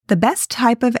The best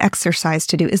type of exercise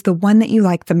to do is the one that you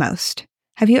like the most.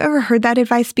 Have you ever heard that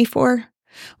advice before?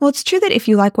 Well, it's true that if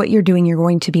you like what you're doing, you're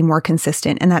going to be more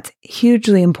consistent, and that's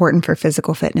hugely important for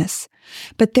physical fitness.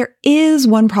 But there is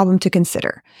one problem to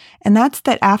consider, and that's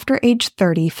that after age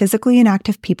 30, physically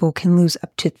inactive people can lose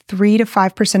up to 3 to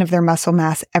 5% of their muscle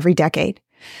mass every decade.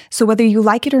 So whether you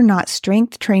like it or not,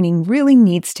 strength training really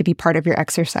needs to be part of your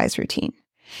exercise routine.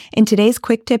 In today's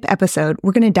Quick Tip episode,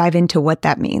 we're going to dive into what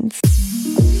that means.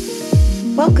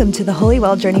 Welcome to the Holy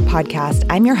Well Journey podcast.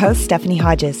 I'm your host, Stephanie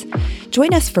Hodges.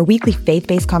 Join us for weekly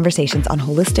faith-based conversations on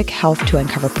holistic health to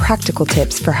uncover practical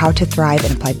tips for how to thrive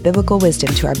and apply biblical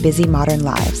wisdom to our busy modern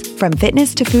lives. From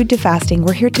fitness to food to fasting,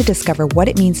 we're here to discover what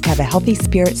it means to have a healthy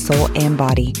spirit, soul, and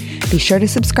body. Be sure to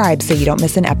subscribe so you don't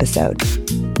miss an episode.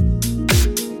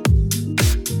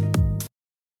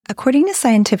 According to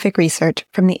scientific research,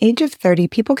 from the age of 30,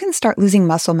 people can start losing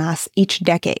muscle mass each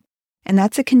decade, and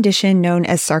that's a condition known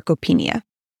as sarcopenia.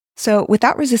 So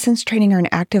without resistance training or an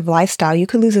active lifestyle, you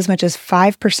could lose as much as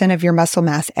 5% of your muscle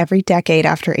mass every decade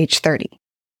after age 30.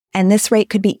 And this rate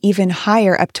could be even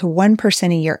higher, up to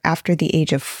 1% a year after the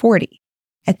age of 40.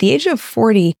 At the age of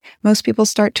 40, most people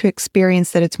start to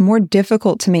experience that it's more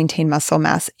difficult to maintain muscle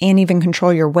mass and even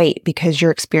control your weight because you're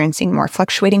experiencing more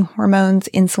fluctuating hormones,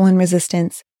 insulin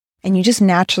resistance, and you just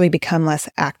naturally become less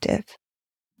active.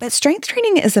 But strength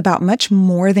training is about much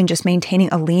more than just maintaining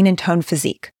a lean and toned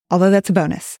physique, although that's a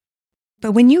bonus.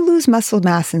 But when you lose muscle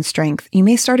mass and strength, you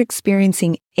may start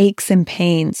experiencing aches and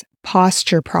pains,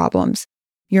 posture problems.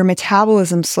 Your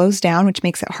metabolism slows down, which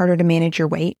makes it harder to manage your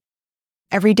weight.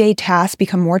 Everyday tasks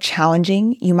become more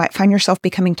challenging. You might find yourself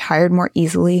becoming tired more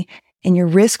easily, and your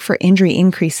risk for injury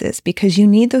increases because you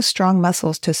need those strong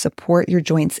muscles to support your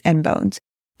joints and bones.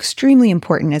 Extremely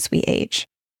important as we age.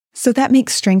 So that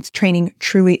makes strength training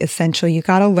truly essential. You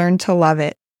got to learn to love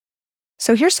it.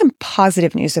 So here's some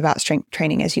positive news about strength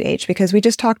training as you age, because we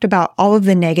just talked about all of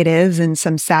the negatives and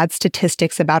some sad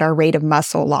statistics about our rate of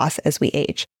muscle loss as we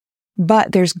age.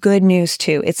 But there's good news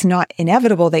too. It's not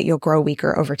inevitable that you'll grow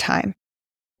weaker over time.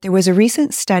 There was a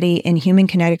recent study in Human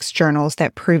Kinetics journals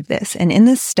that proved this. And in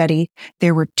this study,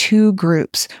 there were two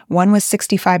groups. One was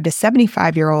 65 to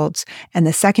 75-year-olds, and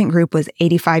the second group was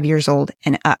 85 years old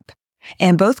and up.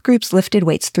 And both groups lifted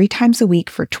weights 3 times a week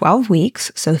for 12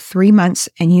 weeks, so 3 months,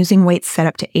 and using weights set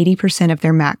up to 80% of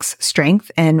their max strength,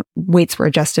 and weights were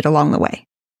adjusted along the way.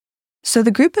 So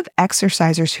the group of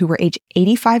exercisers who were age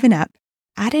 85 and up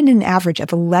added an average of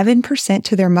 11%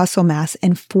 to their muscle mass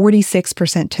and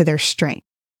 46% to their strength.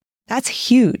 That's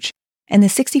huge. And the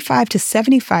 65 to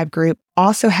 75 group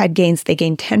also had gains. They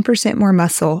gained 10% more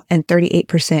muscle and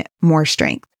 38% more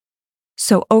strength.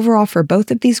 So overall, for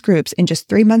both of these groups, in just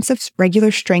 3 months of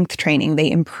regular strength training, they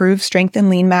improved strength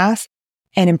and lean mass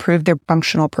and improved their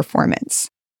functional performance.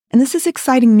 And this is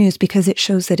exciting news because it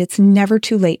shows that it's never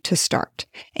too late to start.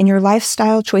 And your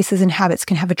lifestyle choices and habits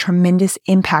can have a tremendous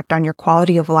impact on your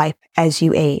quality of life as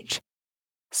you age.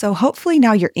 So hopefully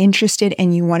now you're interested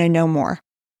and you want to know more.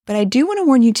 But I do want to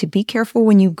warn you to be careful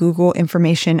when you Google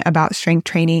information about strength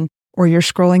training or you're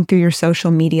scrolling through your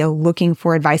social media looking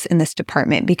for advice in this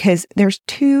department, because there's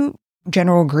 2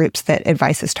 general groups that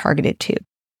advice is targeted to.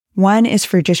 One is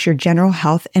for just your general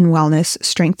health and wellness,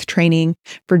 strength training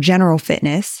for general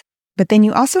fitness. But then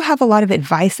you also have a lot of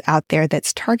advice out there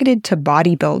that's targeted to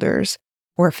bodybuilders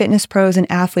or fitness pros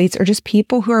and athletes, or just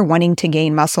people who are wanting to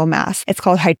gain muscle mass. It's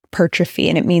called hypertrophy,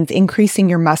 and it means increasing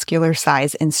your muscular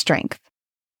size and strength.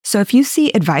 So if you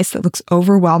see advice that looks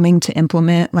overwhelming to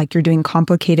implement, like you're doing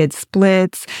complicated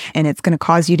splits and it's going to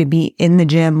cause you to be in the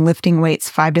gym lifting weights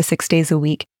 5 to 6 days a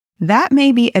week, that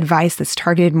may be advice that's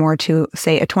targeted more to,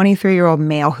 say, a 23-year-old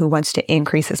male who wants to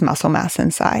increase his muscle mass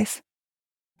and size.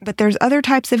 But there's other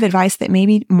types of advice that may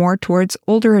be more towards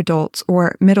older adults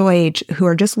or middle age who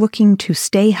are just looking to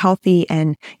stay healthy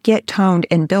and get toned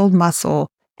and build muscle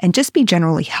and just be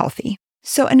generally healthy.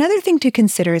 So another thing to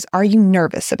consider is, are you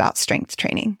nervous about strength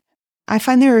training? I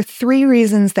find there are 3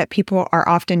 reasons that people are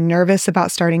often nervous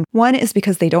about starting. One is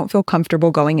because they don't feel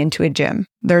comfortable going into a gym.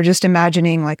 They're just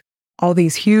imagining like all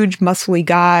these huge muscly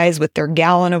guys with their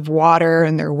gallon of water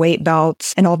and their weight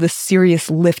belts and all this serious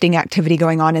lifting activity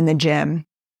going on in the gym.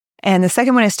 And the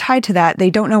second one is tied to that.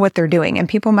 They don't know what they're doing. And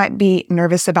people might be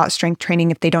nervous about strength training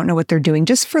if they don't know what they're doing,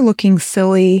 just for looking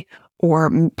silly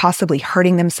or possibly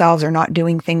hurting themselves or not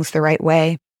doing things the right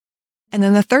way. And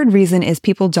then the third reason is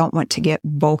people don't want to get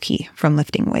bulky from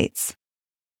lifting weights.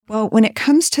 Well, when it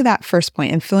comes to that first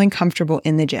point and feeling comfortable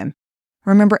in the gym,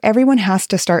 remember everyone has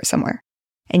to start somewhere.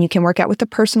 And you can work out with a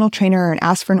personal trainer and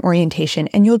ask for an orientation,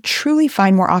 and you'll truly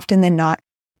find more often than not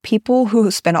People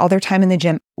who spend all their time in the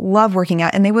gym love working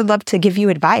out and they would love to give you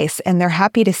advice, and they're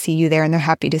happy to see you there and they're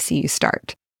happy to see you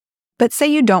start. But say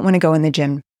you don't want to go in the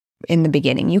gym in the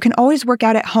beginning. You can always work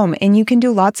out at home, and you can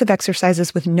do lots of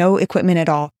exercises with no equipment at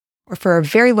all. Or for a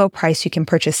very low price, you can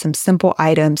purchase some simple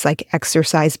items like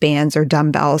exercise bands or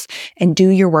dumbbells and do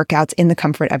your workouts in the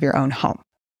comfort of your own home.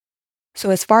 So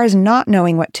as far as not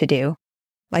knowing what to do,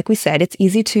 like we said, it's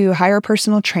easy to hire a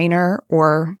personal trainer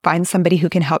or find somebody who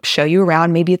can help show you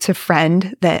around. Maybe it's a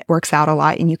friend that works out a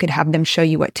lot and you could have them show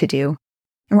you what to do.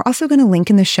 And we're also going to link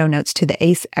in the show notes to the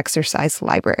ACE Exercise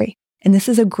Library. And this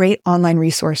is a great online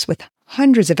resource with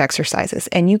hundreds of exercises,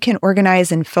 and you can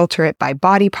organize and filter it by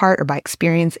body part or by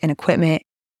experience and equipment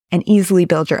and easily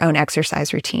build your own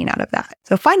exercise routine out of that.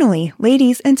 So finally,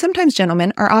 ladies and sometimes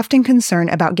gentlemen are often concerned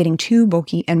about getting too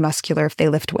bulky and muscular if they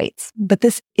lift weights, but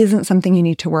this isn't something you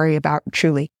need to worry about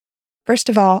truly. First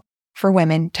of all, for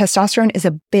women, testosterone is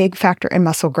a big factor in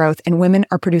muscle growth, and women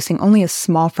are producing only a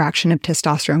small fraction of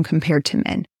testosterone compared to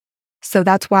men. So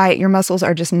that's why your muscles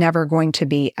are just never going to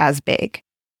be as big.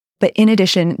 But in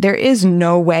addition, there is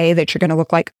no way that you're going to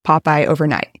look like Popeye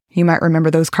overnight. You might remember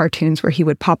those cartoons where he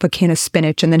would pop a can of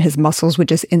spinach and then his muscles would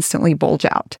just instantly bulge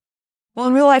out. Well,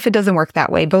 in real life, it doesn't work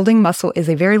that way. Building muscle is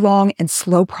a very long and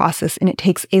slow process, and it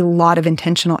takes a lot of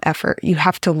intentional effort. You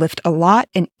have to lift a lot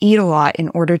and eat a lot in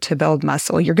order to build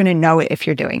muscle. You're going to know it if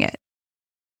you're doing it.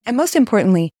 And most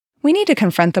importantly, we need to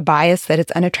confront the bias that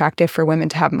it's unattractive for women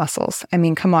to have muscles. I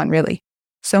mean, come on, really.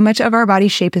 So much of our body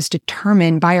shape is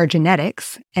determined by our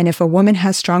genetics, and if a woman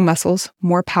has strong muscles,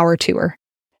 more power to her.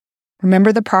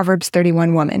 Remember the Proverbs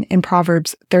 31 woman. In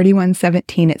Proverbs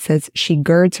 31:17, it says, "She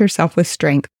girds herself with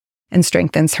strength and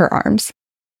strengthens her arms."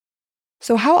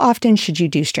 So how often should you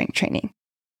do strength training?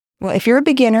 Well, if you're a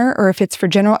beginner or if it's for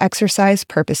general exercise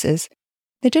purposes,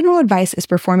 the general advice is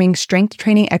performing strength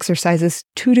training exercises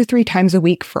 2 to 3 times a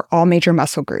week for all major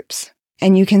muscle groups.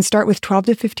 And you can start with 12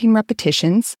 to 15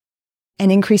 repetitions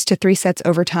and increase to 3 sets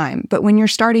over time. But when you're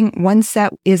starting, 1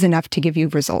 set is enough to give you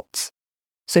results.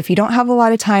 So if you don't have a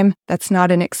lot of time, that's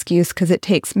not an excuse, because it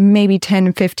takes maybe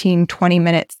 10, 15, 20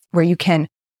 minutes where you can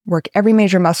work every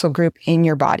major muscle group in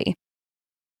your body.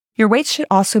 Your weights should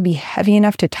also be heavy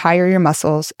enough to tire your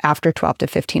muscles after 12 to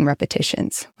 15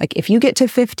 repetitions. Like if you get to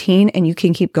 15 and you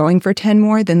can keep going for 10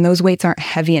 more, then those weights aren't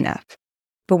heavy enough.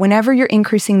 But whenever you're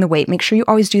increasing the weight, make sure you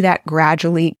always do that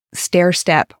gradually, stair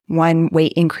step, 1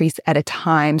 weight increase at a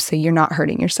time so you're not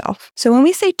hurting yourself. So when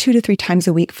we say 2 to 3 times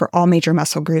a week for all major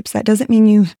muscle groups, that doesn't mean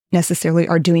you necessarily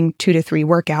are doing 2 to 3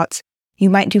 workouts. You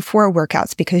might do 4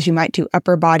 workouts because you might do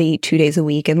upper body 2 days a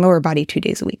week and lower body 2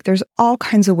 days a week. There's all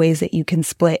kinds of ways that you can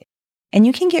split. And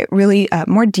you can get really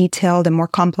more detailed and more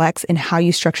complex in how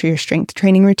you structure your strength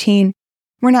training routine.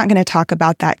 We're not going to talk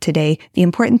about that today. The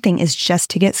important thing is just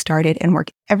to get started and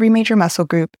work every major muscle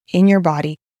group in your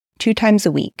body 2 times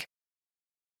a week.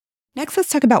 Next, let's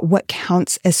talk about what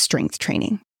counts as strength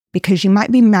training, because you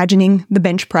might be imagining the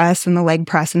bench press and the leg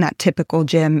press and that typical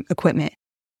gym equipment.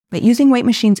 But using weight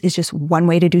machines is just one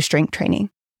way to do strength training.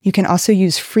 You can also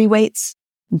use free weights,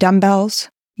 dumbbells.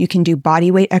 You can do body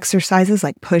weight exercises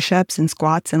like push-ups and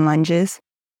squats and lunges.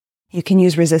 You can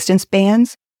use resistance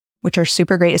bands, which are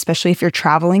super great, especially if you're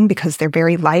traveling, because they're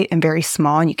very light and very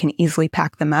small and you can easily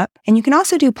pack them up. And you can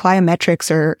also do plyometrics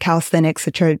or calisthenics,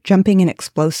 which are jumping and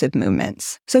explosive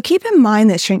movements. So keep in mind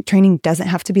that strength training doesn't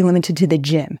have to be limited to the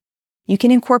gym. You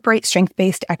can incorporate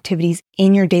strength-based activities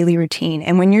in your daily routine.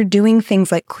 And when you're doing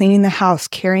things like cleaning the house,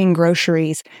 carrying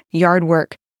groceries, yard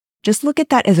work, just look at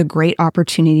that as a great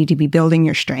opportunity to be building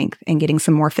your strength and getting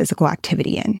some more physical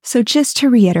activity in. So just to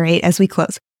reiterate as we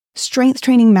close, strength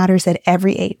training matters at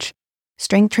every age.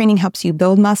 Strength training helps you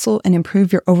build muscle and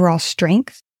improve your overall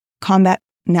strength, combat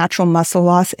natural muscle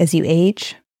loss as you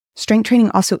age. Strength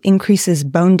training also increases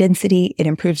bone density. It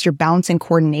improves your balance and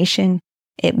coordination.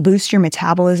 It boosts your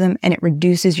metabolism, and it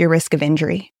reduces your risk of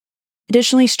injury.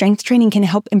 Additionally, strength training can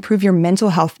help improve your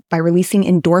mental health by releasing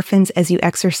endorphins as you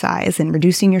exercise and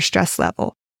reducing your stress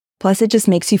level. Plus, it just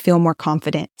makes you feel more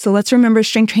confident. So let's remember,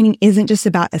 strength training isn't just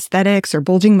about aesthetics or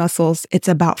bulging muscles. It's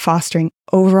about fostering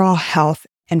overall health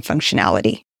and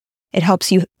functionality. It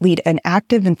helps you lead an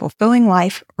active and fulfilling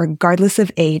life regardless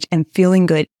of age and feeling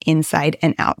good inside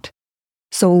and out.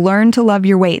 So learn to love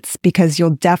your weights, because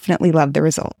you'll definitely love the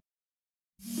result.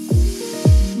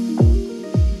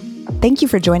 Thank you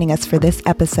for joining us for this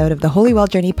episode of the Holy Well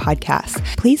Journey podcast.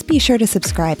 Please be sure to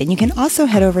subscribe, and you can also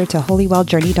head over to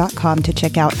holywelljourney.com to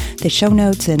check out the show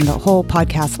notes and the whole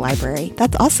podcast library.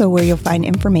 That's also where you'll find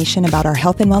information about our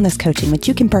health and wellness coaching, which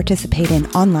you can participate in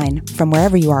online from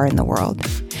wherever you are in the world.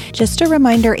 Just a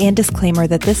reminder and disclaimer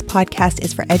that this podcast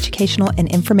is for educational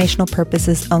and informational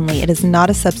purposes only. It is not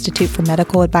a substitute for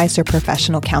medical advice or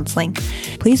professional counseling.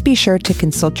 Please be sure to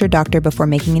consult your doctor before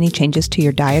making any changes to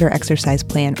your diet or exercise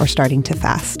plan or starting to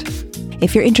fast.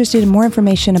 If you're interested in more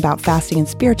information about fasting and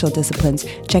spiritual disciplines,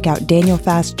 check out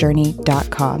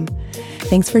danielfastjourney.com.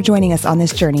 Thanks for joining us on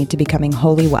this journey to becoming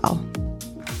wholly well.